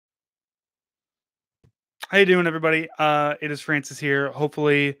How you doing, everybody? It is Francis here.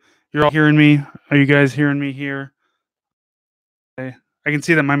 Hopefully, you're all hearing me. Are you guys hearing me here? I can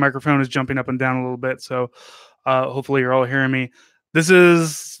see that my microphone is jumping up and down a little bit, so hopefully you're all hearing me. This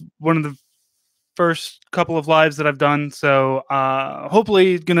is one of the first couple of lives that I've done, so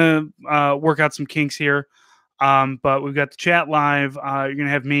hopefully gonna work out some kinks here. But we've got the chat live. You're gonna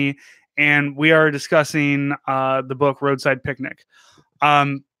have me, and we are discussing the book Roadside Picnic.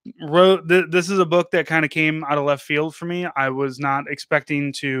 Um, this is a book that kind of came out of left field for me. I was not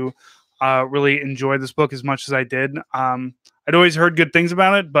expecting to really enjoy this book as much as I did. I'd always heard good things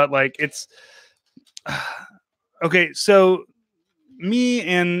about it, but like it's okay. So me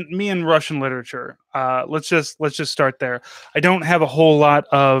and Russian literature. Let's just start there. I don't have a whole lot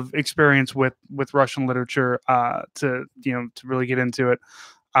of experience with Russian literature to really get into it.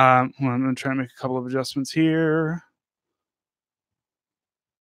 I'm gonna try to make a couple of adjustments here.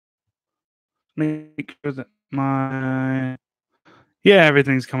 Make sure that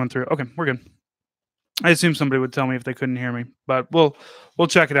everything's coming through. Okay, we're good. I assume somebody would tell me if they couldn't hear me, but we'll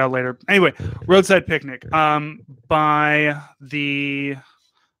check it out later. Anyway, Roadside Picnic, by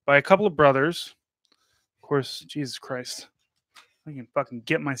a couple of brothers. Of course, Jesus Christ, I can fucking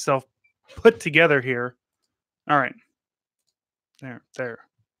get myself put together here. All right, there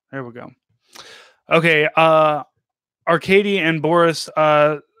we go. Okay, Arkady and Boris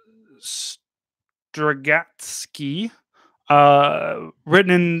Strugatsky,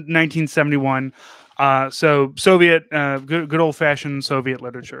 written in 1971. So Soviet, good old fashioned Soviet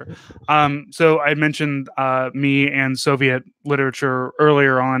literature. So I mentioned me and Soviet literature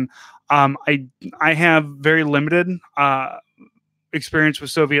earlier on. I have very limited experience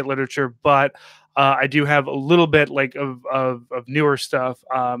with Soviet literature, but I do have a little bit like of newer stuff.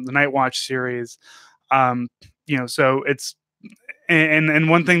 The Night Watch series. So it's and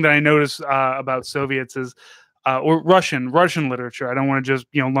one thing that I notice about Soviets is or Russian literature. I don't want to just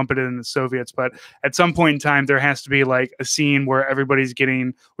lump it in the Soviets, but at some point in time there has to be like a scene where everybody's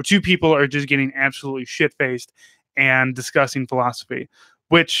getting, where two people are just getting absolutely shit faced and discussing philosophy,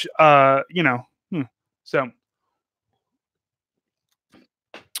 which so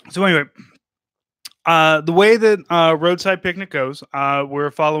anyway. The way that Roadside Picnic goes,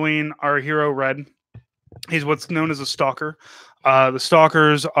 we're following our hero Red. He's what's known as a stalker. The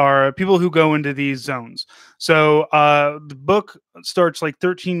stalkers are people who go into these zones. So the book starts like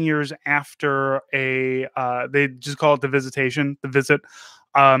 13 years after they just call it the visit.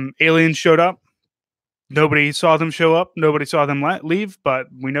 Aliens showed up. Nobody saw them show up. Nobody saw them leave, but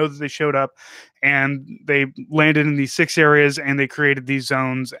we know that they showed up and they landed in these 6 areas and they created these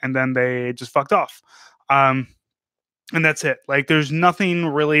zones and then they just fucked off. And that's it. Like, there's nothing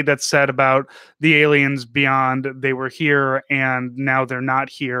really that's said about the aliens beyond they were here and now they're not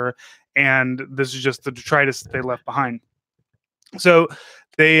here. And this is just the detritus that they left behind. So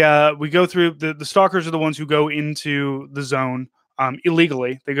we go through the stalkers are the ones who go into the zone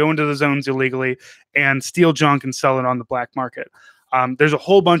illegally. They go into the zones illegally and steal junk and sell it on the black market. There's a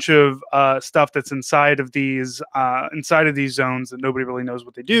whole bunch of stuff that's inside of these zones that nobody really knows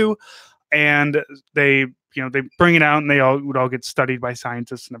what they do. And they bring it out and they would all get studied by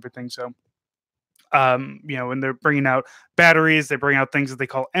scientists and everything. So, and they're bringing out batteries, they bring out things that they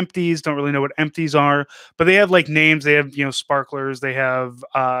call empties. Don't really know what empties are, but they have like names. They have, sparklers. They have,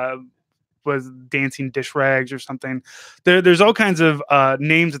 was dancing dish rags or something. There's all kinds of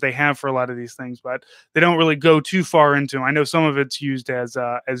names that they have for a lot of these things, but they don't really go too far into them. I know some of it's used as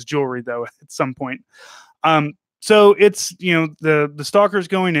jewelry though at some point. So it's, the stalkers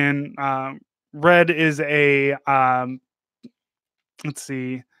going in. Red is a, let's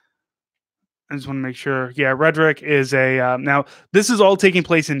see. I just want to make sure. Yeah, Redrick is a, now this is all taking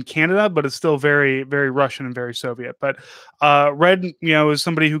place in Canada, but it's still very, very Russian and very Soviet. But Red, is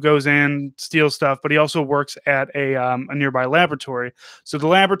somebody who goes in, steals stuff, but he also works at a nearby laboratory. So the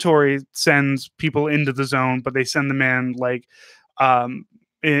laboratory sends people into the zone, but they send them in like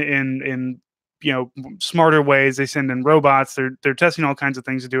in smarter ways. They send in robots. They're testing all kinds of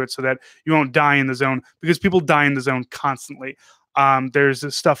things to do it so that you won't die in the zone, because people die in the zone constantly. There's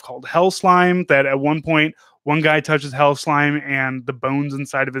this stuff called hell slime that at one point one guy touches hell slime and the bones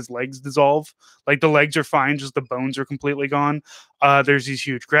inside of his legs dissolve. Like, the legs are fine, just the bones are completely gone. There's these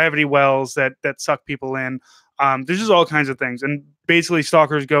huge gravity wells that suck people in. There's just all kinds of things. And basically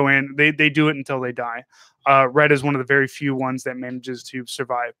stalkers go in, they do it until they die. Red is one of the very few ones that manages to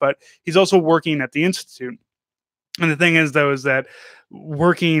survive, but he's also working at the Institute. And the thing is, though, is that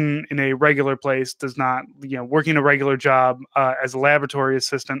working in a regular place does not, working a regular job as a laboratory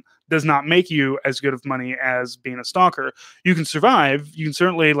assistant does not make you as good of money as being a stalker. You can survive. You can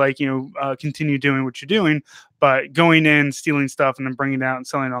certainly, continue doing what you're doing, but going in, stealing stuff, and then bringing it out and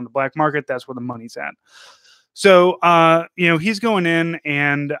selling it on the black market, that's where the money's at. So, he's going in,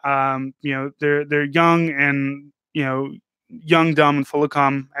 and they're young and young, dumb, and full of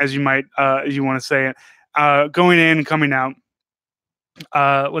cum, as you want to say it. Going in and coming out.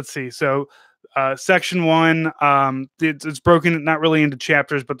 Let's see. So, section one, it's broken not really into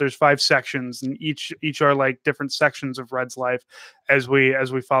chapters, but there's 5 sections, and each are like different sections of Red's life as we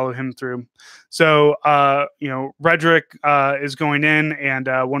follow him through. So, Redrick is going in, and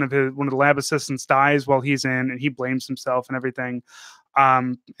one of the lab assistants dies while he's in, and he blames himself and everything.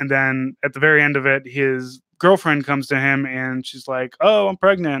 And then at the very end of it, his girlfriend comes to him, and she's like, "Oh, I'm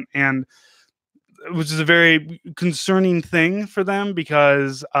pregnant," and which is a very concerning thing for them,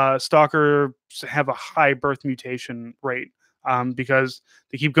 because stalkers have a high birth mutation rate, because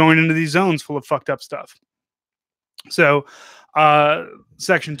they keep going into these zones full of fucked up stuff. So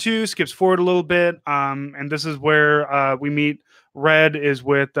section 2 skips forward a little bit, and this is where we meet Red is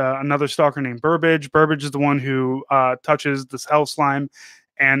with another stalker named Burbage. Burbage is the one who touches this hell slime,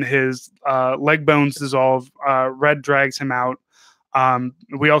 and his leg bones dissolve. Red drags him out.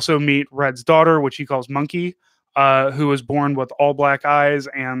 We also meet Red's daughter, which he calls Monkey, who was born with all black eyes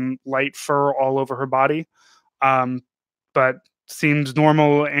and light fur all over her body, but seems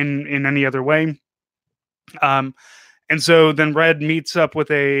normal in any other way. And so then Red meets up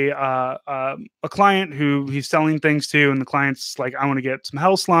with a client who he's selling things to, and the client's like, "I want to get some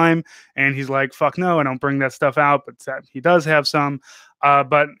hell slime," and he's like, "Fuck no, I don't bring that stuff out," but he does have some.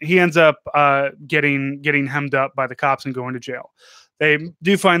 But he ends up getting hemmed up by the cops and going to jail. They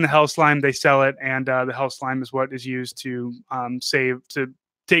do find the hell slime, they sell it, and the hell slime is what is used to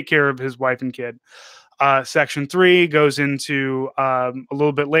take care of his wife and kid. Section 3 goes into a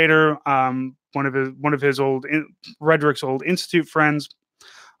little bit later. One of his old Redrick's old institute friends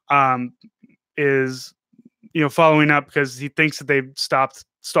is following up because he thinks that they've stopped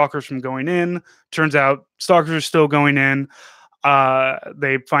stalkers from going in. Turns out stalkers are still going in.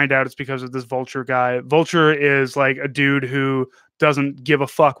 They find out it's because of this Vulture guy. Vulture is like a dude who doesn't give a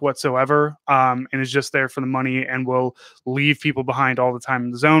fuck whatsoever, and is just there for the money and will leave people behind all the time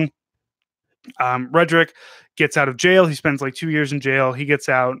in the zone. Redrick gets out of jail. He spends like 2 years in jail. He gets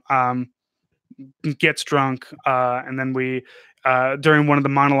out, gets drunk, and then we during one of the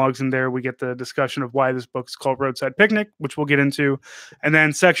monologues in there, we get the discussion of why this book is called Roadside Picnic, which we'll get into. And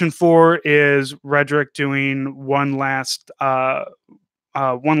then section 4 is Redrick doing one last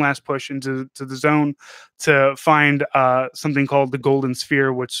push into the zone to find something called the Golden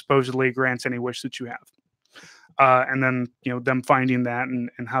Sphere, which supposedly grants any wish that you have. And then them finding that and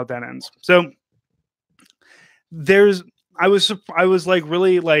how that ends. So I was like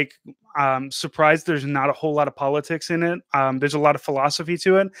really like surprised there's not a whole lot of politics in it. There's a lot of philosophy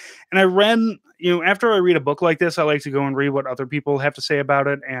to it. And I read, after I read a book like this, I like to go and read what other people have to say about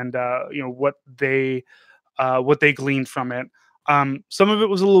it, and what they gleaned from it. Some of it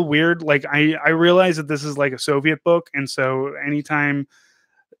was a little weird. Like I realized that this is like a Soviet book, and so anytime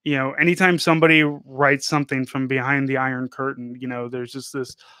somebody writes something from behind the Iron Curtain, there's just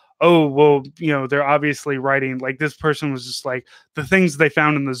this, oh, well, they're obviously writing, like, this person was just like, the things they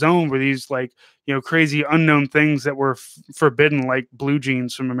found in the zone were these like, crazy unknown things that were forbidden, like blue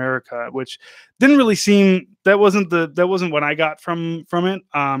jeans from America, which didn't really seem, that wasn't what I got from it.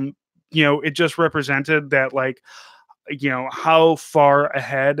 It just represented that, like, how far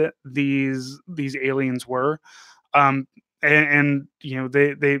ahead these aliens were. And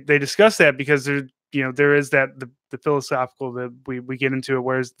they discuss that because there is that the philosophical that we get into it,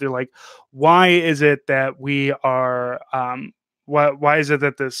 whereas they're like, why is it that we are why is it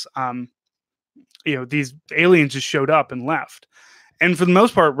that this these aliens just showed up and left? And for the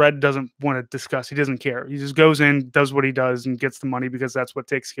most part, Red doesn't want to discuss. He doesn't care. He just goes in, does what he does, and gets the money because that's what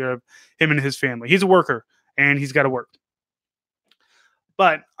takes care of him and his family. He's a worker, and he's got to work.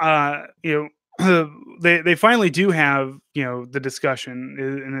 But they finally do have the discussion,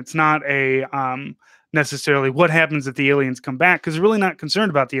 and it's not a necessarily what happens if the aliens come back, because they're really not concerned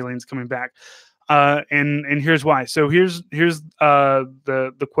about the aliens coming back. And here's why. So here's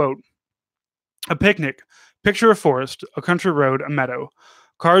the quote: "A picnic. Picture a forest, a country road, a meadow.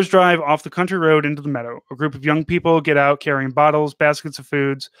 Cars drive off the country road into the meadow. A group of young people get out carrying bottles, baskets of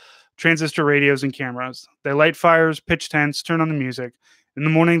foods, transistor radios, and cameras. They light fires, pitch tents, turn on the music. In the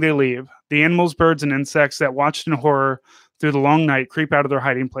morning, they leave. The animals, birds, and insects that watched in horror through the long night creep out of their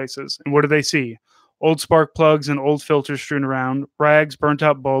hiding places. And what do they see? old spark plugs and old filters strewn around, rags, burnt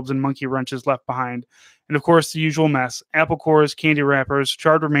out bulbs, and monkey wrenches left behind. And of course, the usual mess: apple cores, candy wrappers,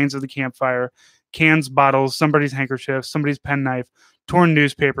 charred remains of the campfire, cans, bottles, somebody's handkerchief, somebody's penknife, torn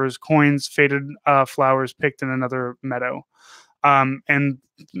newspapers, coins, faded flowers picked in another meadow. And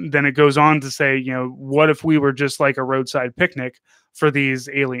then it goes on to say, what if we were just like a roadside picnic for these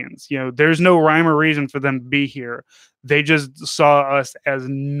aliens? There's no rhyme or reason for them to be here. They just saw us as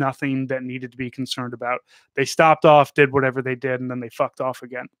nothing that needed to be concerned about. They stopped off, did whatever they did, and then they fucked off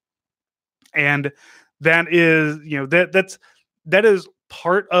again. And that is, that is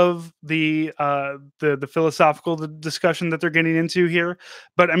part of the philosophical discussion that they're getting into here.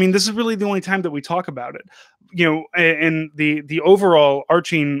 But I mean, this is really the only time that we talk about it. And the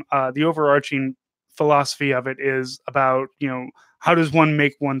overarching philosophy of it is about, how does one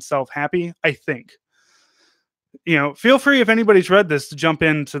make oneself happy? I think. Feel free, if anybody's read this, to jump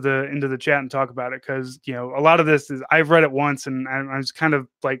into the chat and talk about it, because a lot of this is, I've read it once, and I was kind of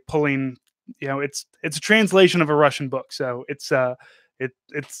like pulling, it's a translation of a Russian book, so it's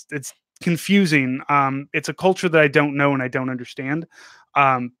confusing. It's a culture that I don't know and I don't understand.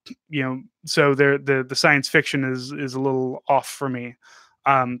 So the science fiction is a little off for me.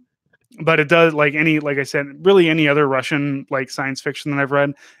 But it does, like I said, really any other Russian like science fiction that I've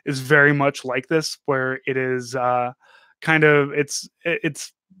read is very much like this, where it is kind of it's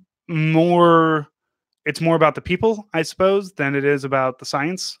more about the people, I suppose, than it is about the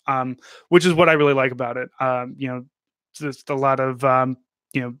science, which is what I really like about it. Just a lot of the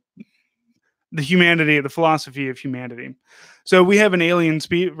humanity, the philosophy of humanity. So we have an alien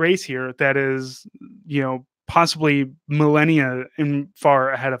race here that is, possibly millennia and far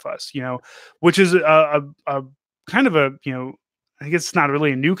ahead of us, which is a kind of a, I guess it's not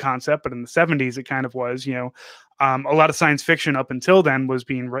really a new concept, but in the 70s it kind of was. A lot of science fiction up until then was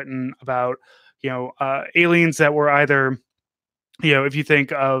being written about, aliens that were either, if you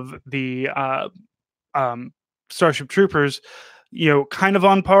think of the Starship Troopers, kind of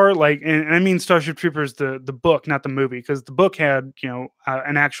on par, like, and I mean Starship Troopers, the book, not the movie, because the book had,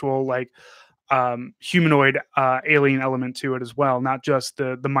 an actual like humanoid alien element to it as well, not just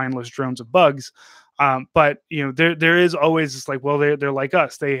the mindless drones of bugs. But there is always this like, well, they're like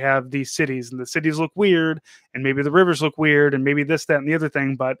us. They have these cities, and the cities look weird, and maybe the rivers look weird, and maybe this, that, and the other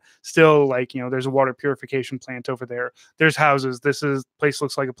thing. But still, like, there's a water purification plant over there. There's houses. Place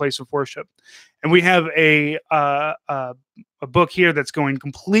looks like a place of worship, and we have a book here that's going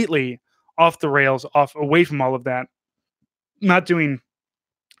completely off the rails, away from all of that, not doing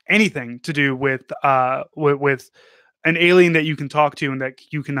anything to do with an alien that you can talk to and that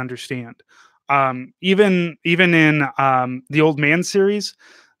you can understand. Even in the Old Man series,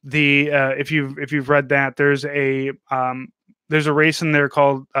 if you've read that, there's a race in there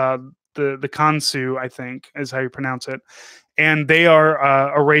called the Kansu, I think is how you pronounce it, and they are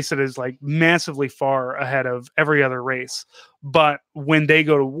a race that is like massively far ahead of every other race. But when they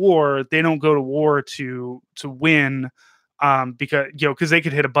go to war, they don't go to war to win, because they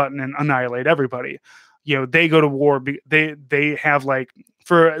could hit a button and annihilate everybody. They go to war. They have, like,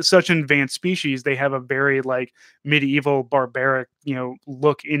 for such an advanced species, they have a very like medieval barbaric,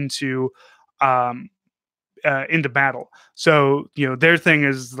 look into battle. So, their thing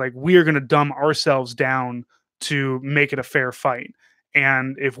is like, we are going to dumb ourselves down to make it a fair fight.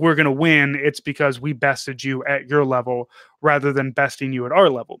 And if we're going to win, it's because we bested you at your level rather than besting you at our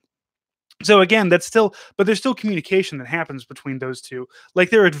level. So again, but there's still communication that happens between those two.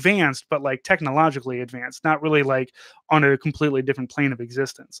 Like, they're advanced, but like technologically advanced, not really like on a completely different plane of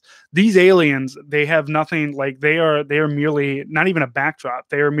existence. These aliens, they have nothing, like they are merely not even a backdrop.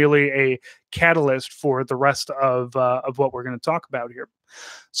 They are merely a catalyst for the rest of what we're going to talk about here.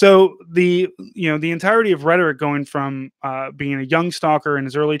 So the entirety of Rhetoric, going from being a young stalker in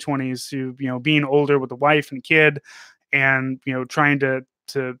his early 20s to, being older with a wife and a kid, and, trying to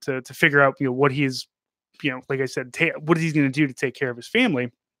figure out, what he's, like I said, what he's going to do to take care of his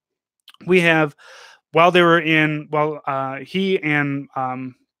family. We have, while he and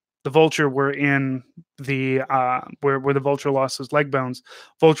the Vulture were in the where the Vulture lost his leg bones.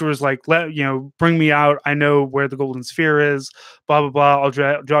 Vulture was like, bring me out. I know where the Golden Sphere is. Blah blah blah.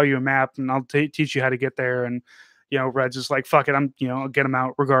 I'll draw you a map, and I'll teach you how to get there. And Red's just like, fuck it. I'll get him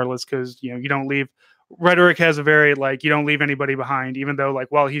out regardless, because you don't leave. Rhetoric has a very, like, you don't leave anybody behind, even though, like,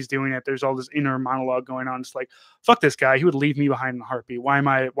 while he's doing it, there's all this inner monologue going on. It's like, fuck this guy. He would leave me behind in a heartbeat. Why am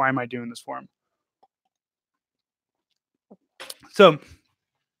I doing this for him? So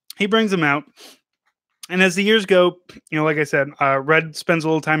he brings him out. And as the years go, like I said, Red spends a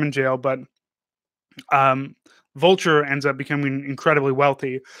little time in jail, but Vulture ends up becoming incredibly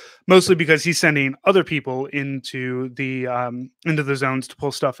wealthy, mostly because he's sending other people into the zones to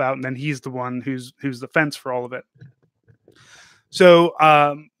pull stuff out, and then he's the one who's the fence for all of it. So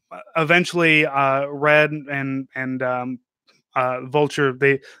eventually, Red and Vulture,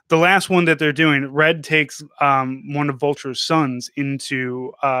 the last one that they're doing, Red takes one of Vulture's sons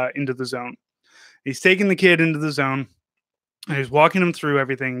into the zone. He's taking the kid into the zone. And he's walking him through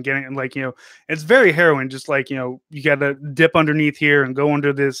everything and getting like, it's very harrowing. Just like, you got to dip underneath here and go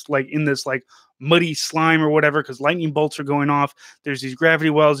under this, like in this like muddy slime or whatever, because lightning bolts are going off. There's these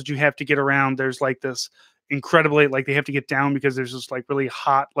gravity wells that you have to get around. There's like this incredibly, like they have to get down because there's this like really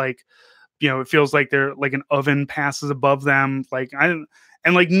hot, like, it feels like they're like an oven passes above them. And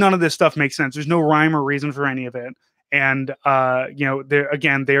like none of this stuff makes sense. There's no rhyme or reason for any of it. And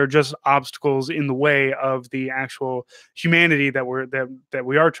they are just obstacles in the way of the actual humanity that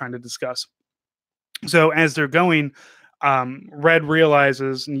we are trying to discuss. So as they're going, Red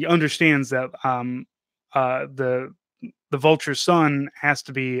realizes and he understands that the Vulture's son has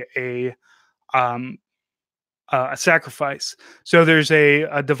to be a sacrifice. So there's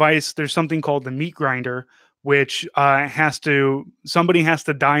a device. There's something called the meat grinder, which somebody has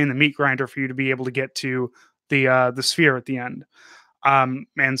to die in the meat grinder for you to be able to get to the sphere at the end.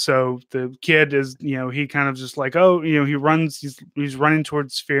 And so the kid is, he kind of just like, he runs, he's running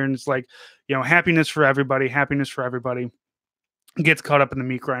towards the sphere, and it's like, happiness for everybody, gets caught up in the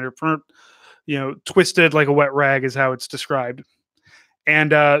meat grinder, twisted like a wet rag is how it's described.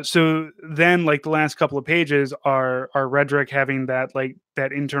 And so then like the last couple of pages are Redrick having that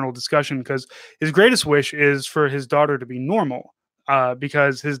internal discussion, because his greatest wish is for his daughter to be normal.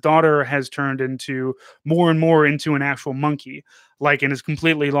 Because his daughter has turned into more and more into an actual monkey, and has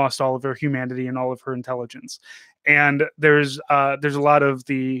completely lost all of her humanity and all of her intelligence. And there's a lot of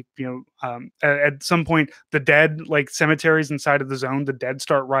the, at some point, the dead, like cemeteries inside of the zone, the dead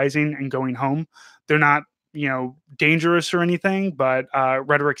start rising and going home. They're not, dangerous or anything, but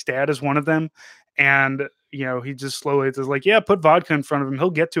Redrick's dad is one of them. And, he just slowly is like, yeah, put vodka in front of him. He'll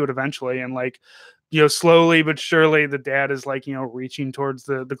get to it eventually. And slowly but surely the dad is reaching towards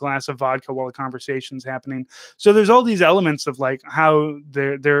the glass of vodka while the conversation's happening. So there's all these elements of like how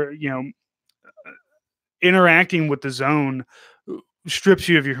they're interacting with the zone strips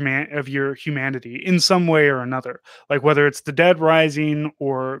you of your humanity in some way or another, like whether it's the dead rising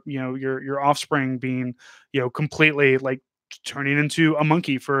or your offspring being completely like turning into a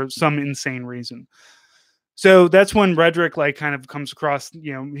monkey for some insane reason. So that's when Redrick kind of comes across,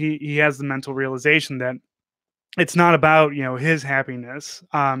 he has the mental realization that it's not about, his happiness.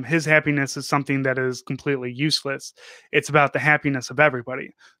 His happiness is something that is completely useless. It's about the happiness of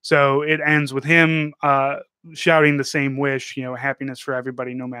everybody. So it ends with him shouting the same wish, happiness for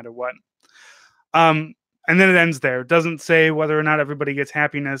everybody, no matter what. And then it ends there. It doesn't say whether or not everybody gets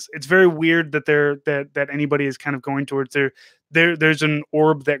happiness. It's very weird that that anybody is kind of going towards there's an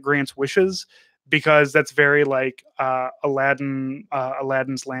orb that grants wishes, because that's very like Aladdin's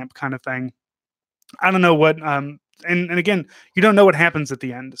lamp kind of thing. I don't know what and again, you don't know what happens at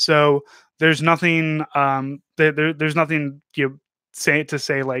the end. So there's nothing there's nothing to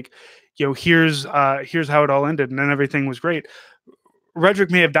say like, here's how it all ended and then everything was great.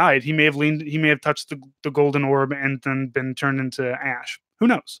 Redrick may have died. He may have touched the golden orb and then been turned into ash. Who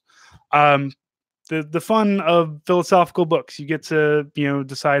knows? The fun of philosophical books, you get to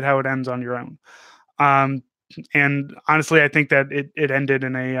decide how it ends on your own. And honestly, I think that it ended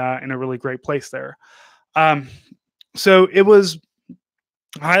in a really great place there. So it was,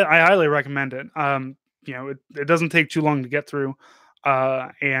 I highly recommend it. It doesn't take too long to get through,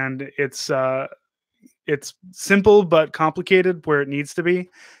 and it's simple but complicated where it needs to be,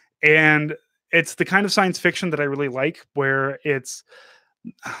 and it's the kind of science fiction that I really like, where it's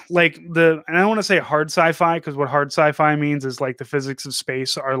like and I don't want to say hard sci-fi, because what hard sci-fi means is like the physics of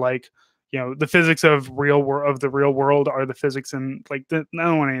space are like, the physics of the real world are the physics, and like I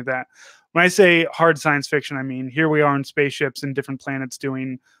don't want any of that. When I say hard science fiction, I mean here we are in spaceships in different planets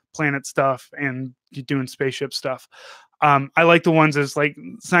doing planet stuff and doing spaceship stuff. I like the ones as like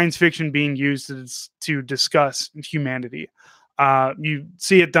science fiction being used to discuss humanity. You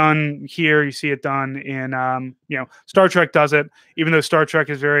see it done here. You see it done in, Star Trek does it. Even though Star Trek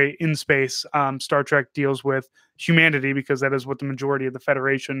is very in space, Star Trek deals with humanity, because that is what the majority of the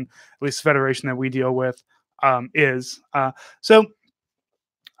Federation, at least the Federation that we deal with, is.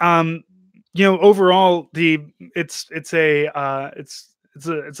 Overall, it's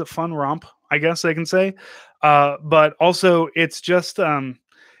a fun romp, I guess I can say. But also it's just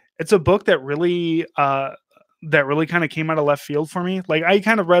it's a book that really that really kind of came out of left field for me. Like I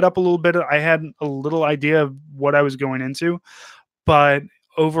kind of read up a little bit. I had a little idea of what I was going into, but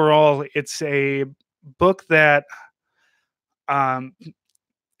overall, book that um,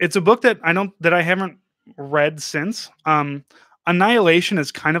 it's a book that I haven't read since. Annihilation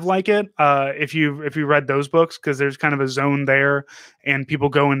is kind of like it. If you read those books, because there's kind of a zone there, and people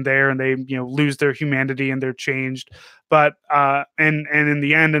go in there and they lose their humanity and they're changed. But and in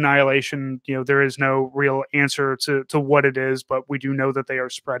the end, Annihilation, there is no real answer to what it is, but we do know that they are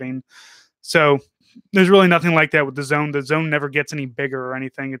spreading. So there's really nothing like that with the zone. The zone never gets any bigger or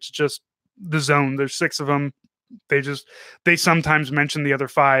anything. It's just the zone. There's 6 of them. They sometimes mention the other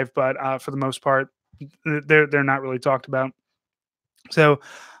 5, but for the most part, they're not really talked about. So,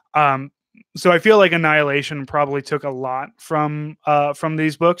 so I feel like Annihilation probably took a lot from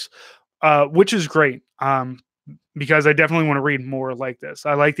these books, which is great. Because I definitely want to read more like this.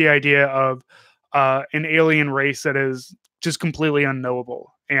 I like the idea of an alien race that is just completely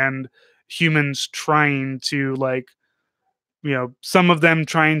unknowable, and humans trying to some of them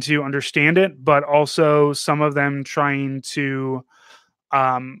trying to understand it, but also some of them trying to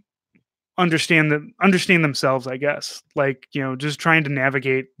um, understand themselves, I guess. Just trying to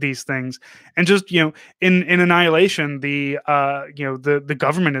navigate these things. And just in Annihilation, the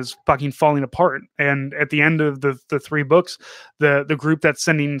government is fucking falling apart, and at the end of the 3 books, the group that's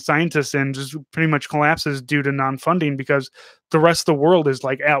sending scientists in just pretty much collapses due to non-funding, because the rest of the world is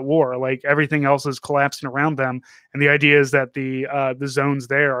at war. Everything else is collapsing around them, and the idea is that the zones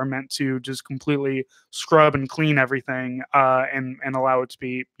there are meant to just completely scrub and clean everything, and allow it to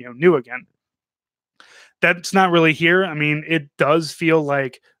be new again. That's not really here. I mean, it does feel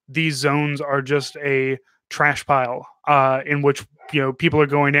like these zones are just a trash pile, in which people are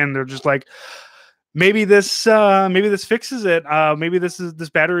going in. They're just like, maybe this fixes it. Maybe this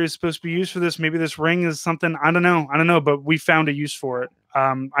battery is supposed to be used for this. Maybe this ring is something. I don't know, but we found a use for it.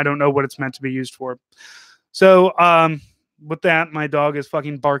 I don't know what it's meant to be used for. So with that, my dog is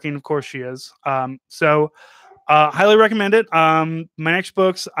fucking barking. Of course she is. Highly recommend it. My next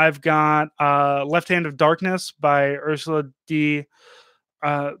books, I've got Left Hand of Darkness by Ursula D.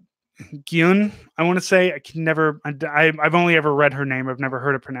 Guin. I want to say. I've only ever read her name. I've never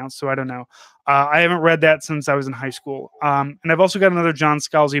heard it pronounced, so I don't know. I haven't read that since I was in high school. And I've also got another John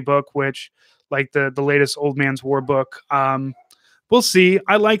Scalzi book, which, like the latest Old Man's War book. We'll see.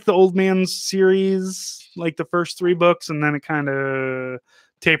 I like the Old Man's series, like the first 3 books, and then it kind of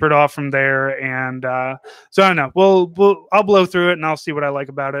tapered off from there. And so I don't know. I'll blow through it and I'll see what I like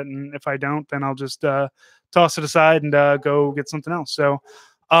about it. And if I don't, then I'll just toss it aside and go get something else. So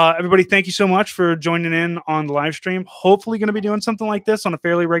everybody, thank you so much for joining in on the live stream. Hopefully going to be doing something like this on a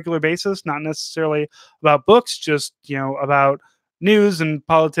fairly regular basis, not necessarily about books, just about news and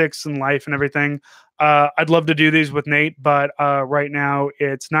politics and life and everything. I'd love to do these with Nate, but right now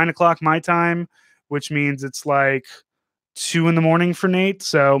it's 9 o'clock my time, which means it's like 2 a.m. for Nate.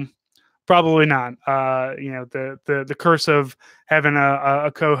 So probably not. The curse of having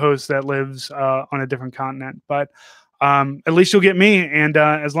a co-host that lives on a different continent. But at least you'll get me. And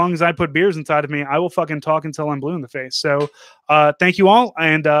as long as I put beers inside of me, I will fucking talk until I'm blue in the face. So thank you all,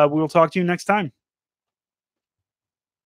 and we will talk to you next time.